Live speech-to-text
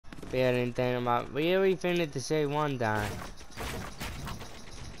anything about. We already finished to say one time.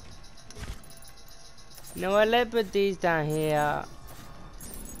 You know what? Let's put these down here.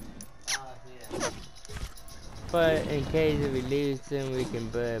 But in case if we lose them, we can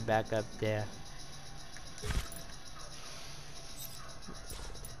put it back up there.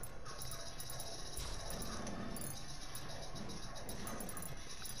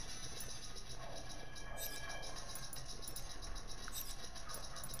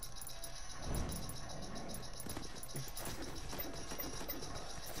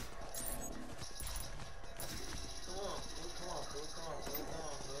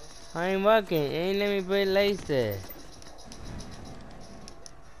 I ain't working. Ain't let me put lace there.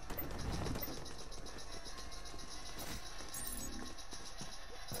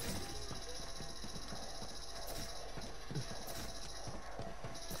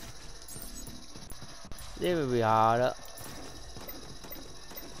 This will be harder.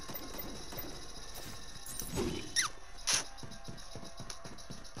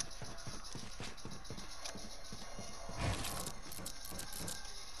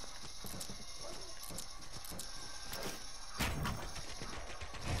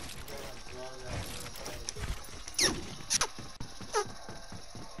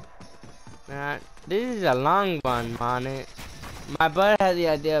 This is a long one, man. My brother had the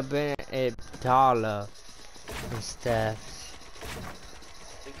idea of being it taller and stuff.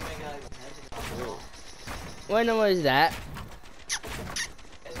 When was that?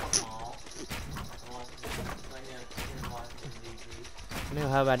 No,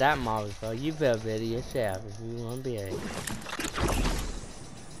 how about that, Marvel? You build it yourself if you want to be it.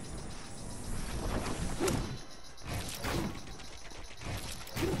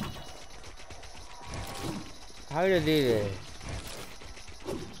 How to do this?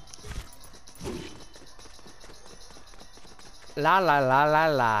 La la la la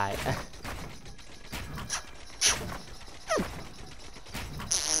la.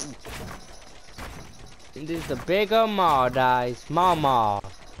 This is the bigger mall, guys. Small mall.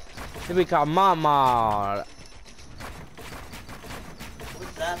 This we call mall.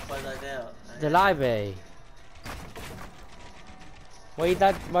 What's that part like that? The library. Why you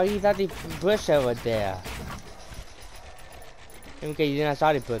thought the bush over there? Okay, you didn't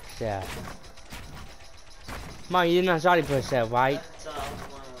saw the books there. Mom, you didn't saw the books there, right?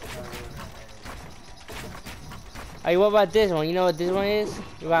 Hey, what about this one? You know what this one is?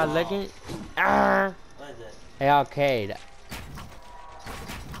 You about looking? Ah! What is it? Hey, arcade.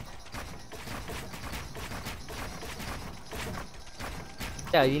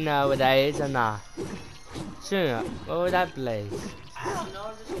 Yeah, you know what that is or not? Sure, what was that place? I don't know,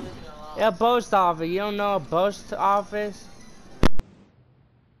 I'm just looking along. Yeah, post office. You don't know a post office?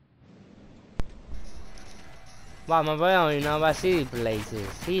 Wow, my boy don't even know about city places.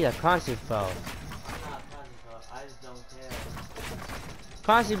 He's a country folk. I'm not country folk, I just don't care.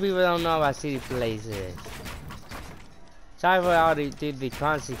 Country people don't know about city places. Sorry for all the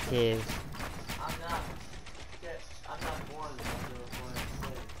country kids. I'm not born in the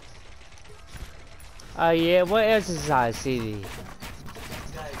city. Oh yeah, what else is our city?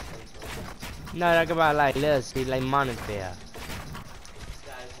 Skyscraper. No, talk about like little city, like Montefiore.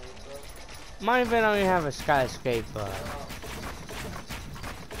 Skyscraper. Montefiore don't even have a skyscraper.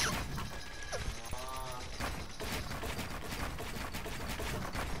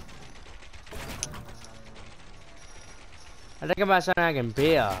 I think about something I can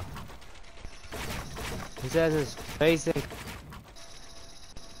build. He says it's basic.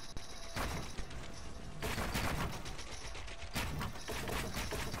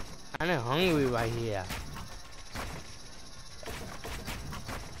 I'm hungry right here.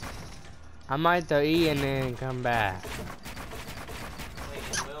 I might go eat and then come back. Wait,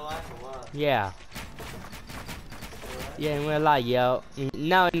 in real life or what? Yeah. What? Yeah, in real life, yo.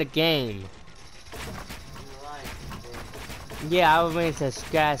 No, in the game. In real life. Yeah, I was meant to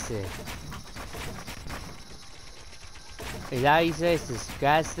scratch it. Is that how you say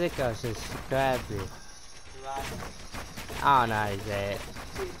scratch it or subscribe it? I don't know how to say it.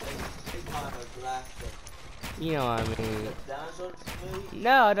 You know what I mean.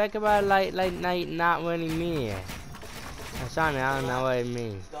 No, I think about like not what it means. I'm sorry, I don't know what it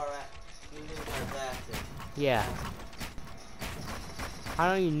means. Yeah.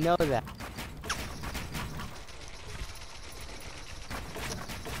 How don't you know that?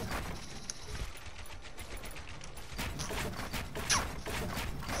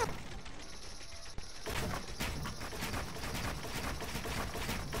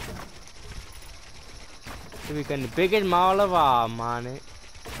 To become the biggest mall of all, man.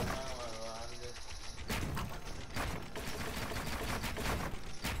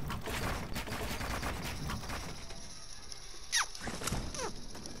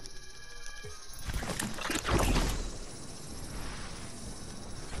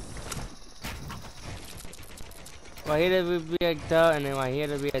 right here will be a duh, and then right here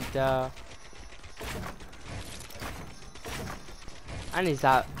will be a duh. I need to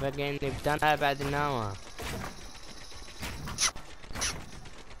stop fucking they've done that back to now.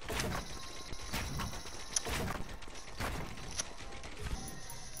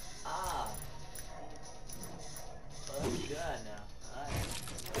 Ah. Oh, that's good now. Alright.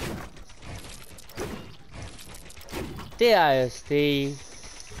 There is Steve.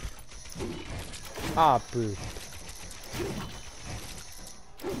 Ah, boo.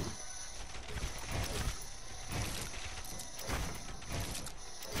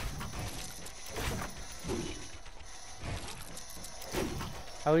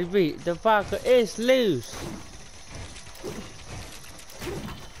 I repeat, the vodka is loose.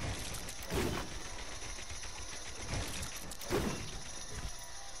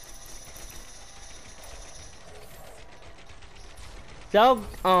 Dog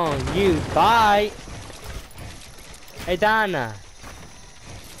on you, bye. Hey Donna.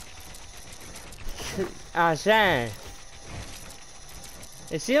 Shan.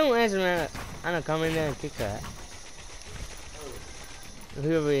 If she don't answer me, I'm gonna come in there and kick her.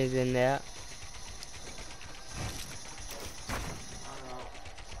 Whoever is in there.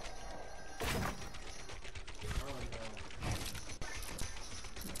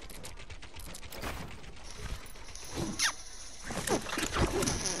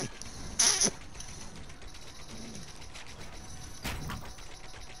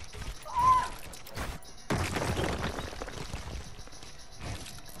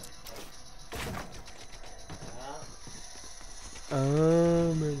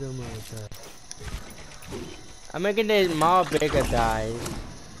 Oh my god. I'm making this mall bigger, guys.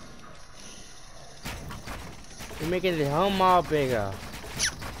 We're making the whole mall bigger.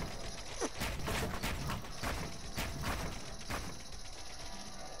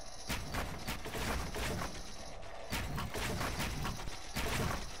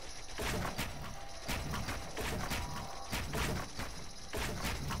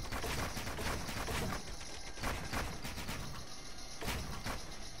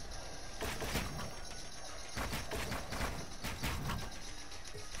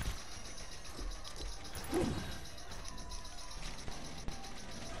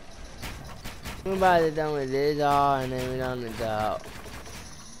 We're about to done with this all, and then we're done with that.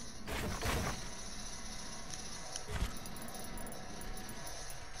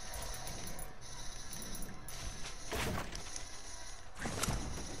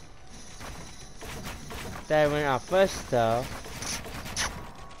 That when our first stuff,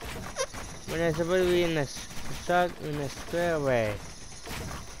 when it's supposed to be in the square way.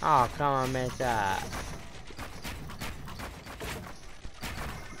 Oh, come on, mess up.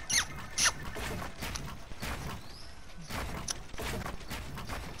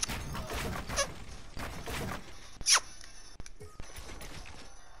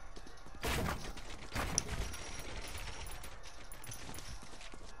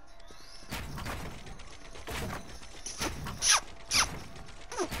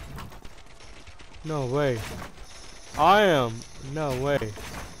 No way. I am. No way.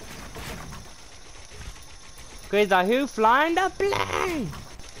 Cause are you flying the plane?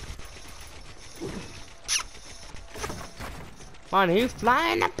 Man, who's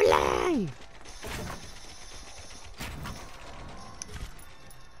flying the plane?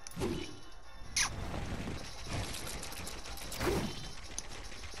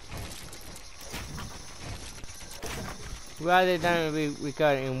 Rather than we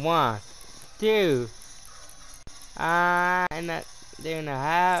got it in 1, 2, and that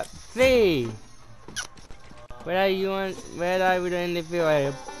 2.5, 3. Where are you on? Where are we doing the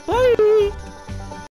field? Bye.